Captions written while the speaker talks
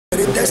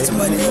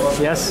testimony.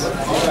 Yes.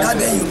 That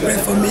day you pray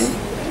for me.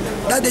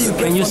 That day you pray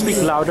for me. Can you speak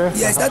louder?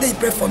 Yes, that day you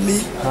pray for me.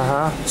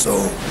 So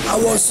I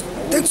was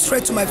taken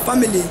straight to my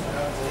family.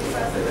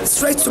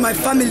 Straight to my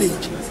family.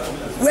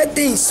 Where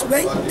things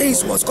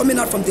was coming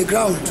out from the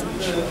ground.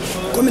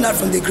 Coming out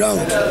from the ground.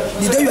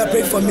 The day you are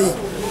praying for me,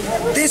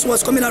 things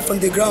was coming out from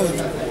the ground.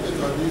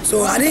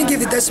 So I didn't give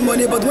the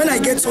testimony, but when I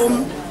get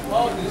home,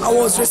 I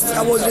was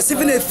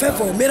receiving a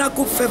favor,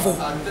 miracle favor.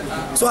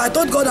 So I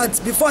told God that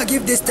before I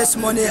give this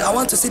testimony, I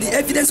want to see the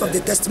evidence of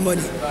the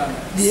testimony,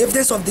 the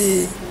evidence of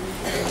the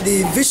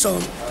vision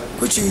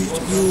which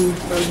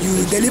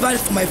you delivered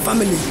for my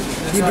family,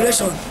 the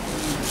liberation.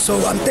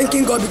 So I'm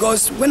thanking God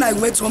because when I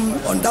went home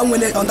on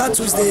that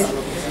Tuesday,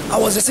 I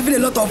was receiving a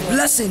lot of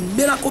blessing,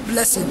 miracle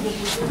blessing.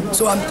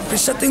 So I'm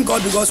appreciating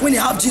God because when you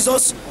have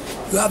Jesus,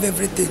 you have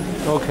everything.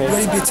 Okay.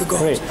 Glory be to God.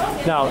 Great.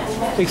 Now,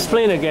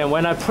 explain again.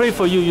 When I prayed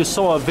for you, you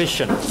saw a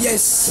vision.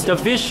 Yes. The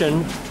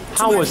vision,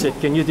 how was it?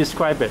 Can you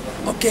describe it?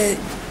 Okay.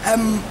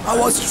 I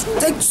was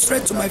taken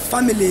straight to my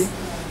family.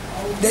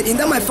 Then in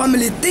my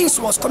family, things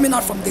was coming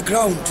out from the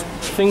ground.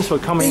 Things were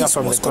coming out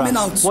from the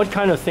ground. What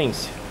kind of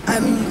things? I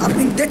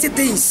think dirty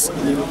things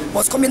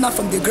was coming out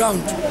from the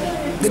ground.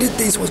 Dirty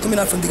things was coming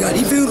out from the ground.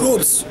 Even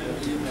robes.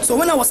 So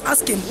when I was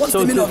asking, what's the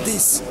meaning of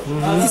this?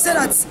 He said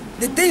that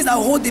the things that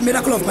hold the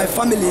miracle of my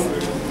family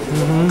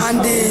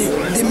and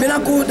the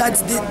miracle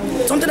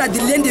something that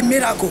delayed the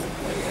miracle,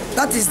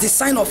 that is the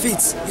sign of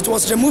it. It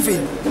was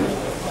removing.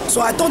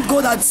 So I told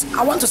God that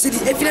I want to see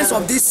the evidence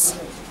of this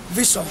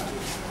vision.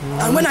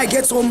 And when I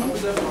get home,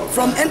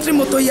 from entering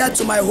motor yard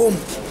to my home,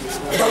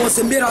 there was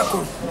a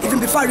miracle. Even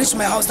before I reached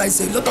my house, there is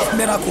a lot of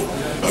miracle.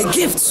 A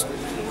gift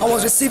I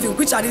was receiving,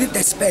 which I didn't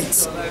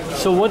expect.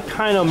 So what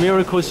kind of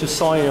miracles you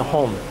saw in your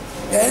home?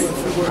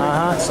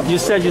 Eh? You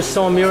said you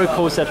saw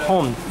miracles at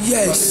home.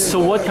 Yes. So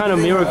what kind of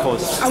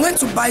miracles? I went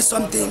to buy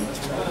something.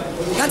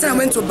 That time I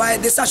went to buy,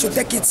 they said I should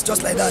take it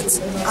just like that.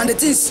 And the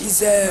thing is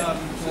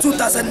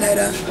 2,000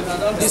 naira.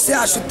 They say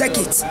I should take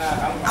it.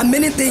 And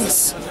many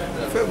things.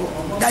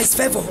 That is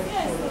favor.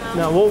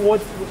 Now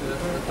what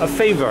a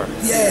favor?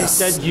 Yes.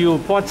 That you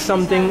bought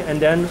something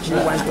and then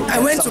I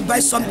went to buy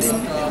something.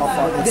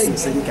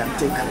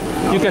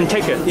 You can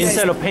take it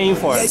instead of paying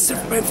for it. Yes,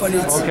 paying for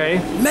it. Okay.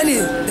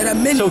 There are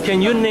many. So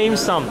can you name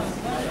some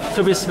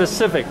to be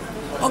specific?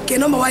 Okay,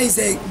 number one is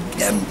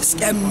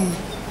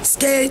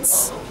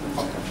skates,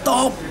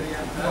 top,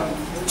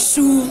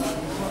 shoe,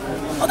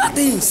 other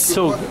things.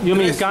 So you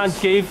mean God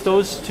gave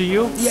those to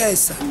you?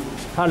 Yes.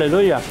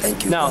 Hallelujah.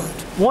 Thank you. Now, God.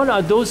 what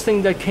are those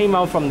things that came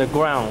out from the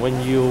ground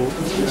when you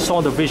saw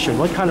the vision?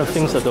 What kind of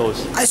things are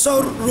those? I saw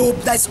rope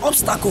that's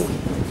obstacle.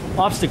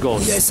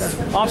 Obstacles? Yes, sir.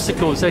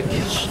 Obstacles that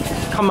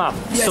come up.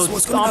 Yes,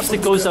 so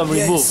obstacles are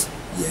removed.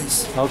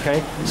 Yes.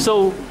 Okay.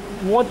 So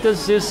what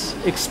does this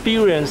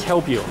experience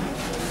help you?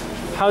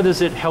 How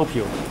does it help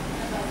you?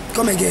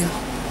 Come again.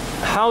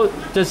 How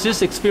does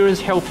this experience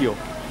help you?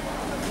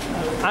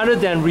 Other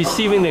than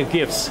receiving the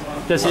gifts,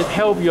 does it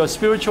help your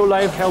spiritual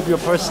life, help your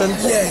person?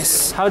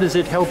 Yes. How does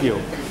it help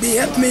you? They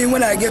help me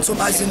when I get home,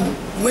 as in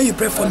when you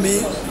pray for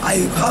me, I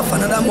have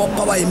another more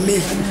power in me.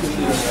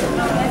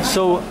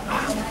 So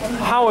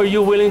how are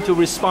you willing to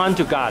respond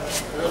to God?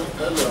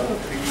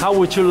 How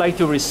would you like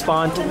to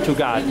respond to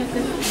God?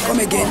 Come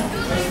again.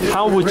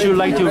 How would you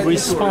like to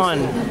respond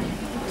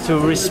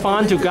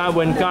to God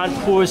when God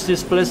pours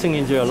this blessing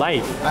into your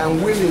life?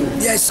 I'm willing.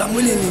 Yes, I'm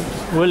willing.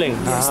 Willing.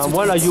 Yes,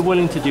 what are you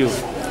willing to do?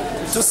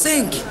 To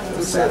sing.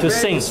 To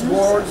sing.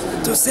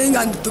 To sing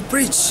and to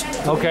preach.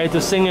 Okay,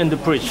 to sing and to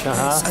preach.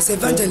 Yes, as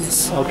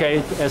evangelist.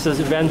 Okay, as an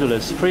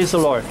evangelist. Praise the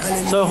Lord.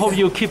 Hallelujah. So I hope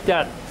you keep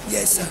that.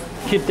 Yes, sir.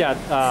 Keep that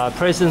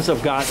presence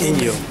of God in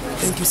you.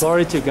 Thank you, sir.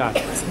 Glory to God.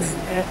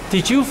 Amen.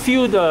 Did you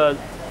feel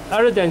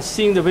other than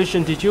seeing the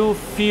vision, did you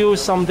feel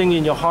something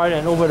in your heart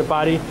and over the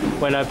body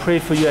when I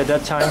prayed for you at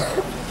that time?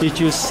 Did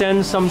you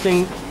sense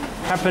something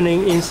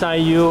happening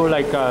inside you,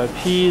 like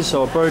peace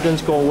or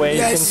burdens go away,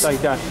 yes. things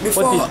like that?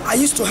 Before, I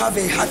used to have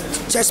a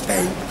chest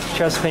pain.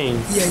 Chest pain?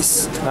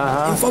 Yes.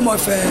 In form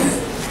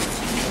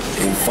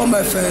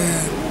of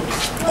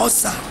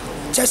ulcer,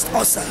 chest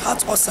ulcer,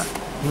 heart ulcer.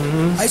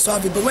 I used to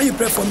have it, but when you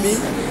pray for me,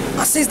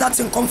 I see that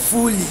thing come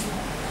fully.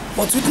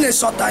 But within a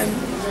short time,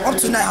 up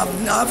to now,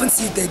 I haven't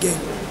seen it again.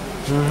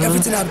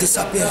 Everything has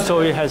disappeared.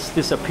 So it has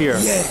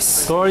disappeared.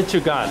 Yes. Glory to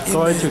God. Amen.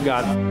 Glory to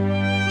God.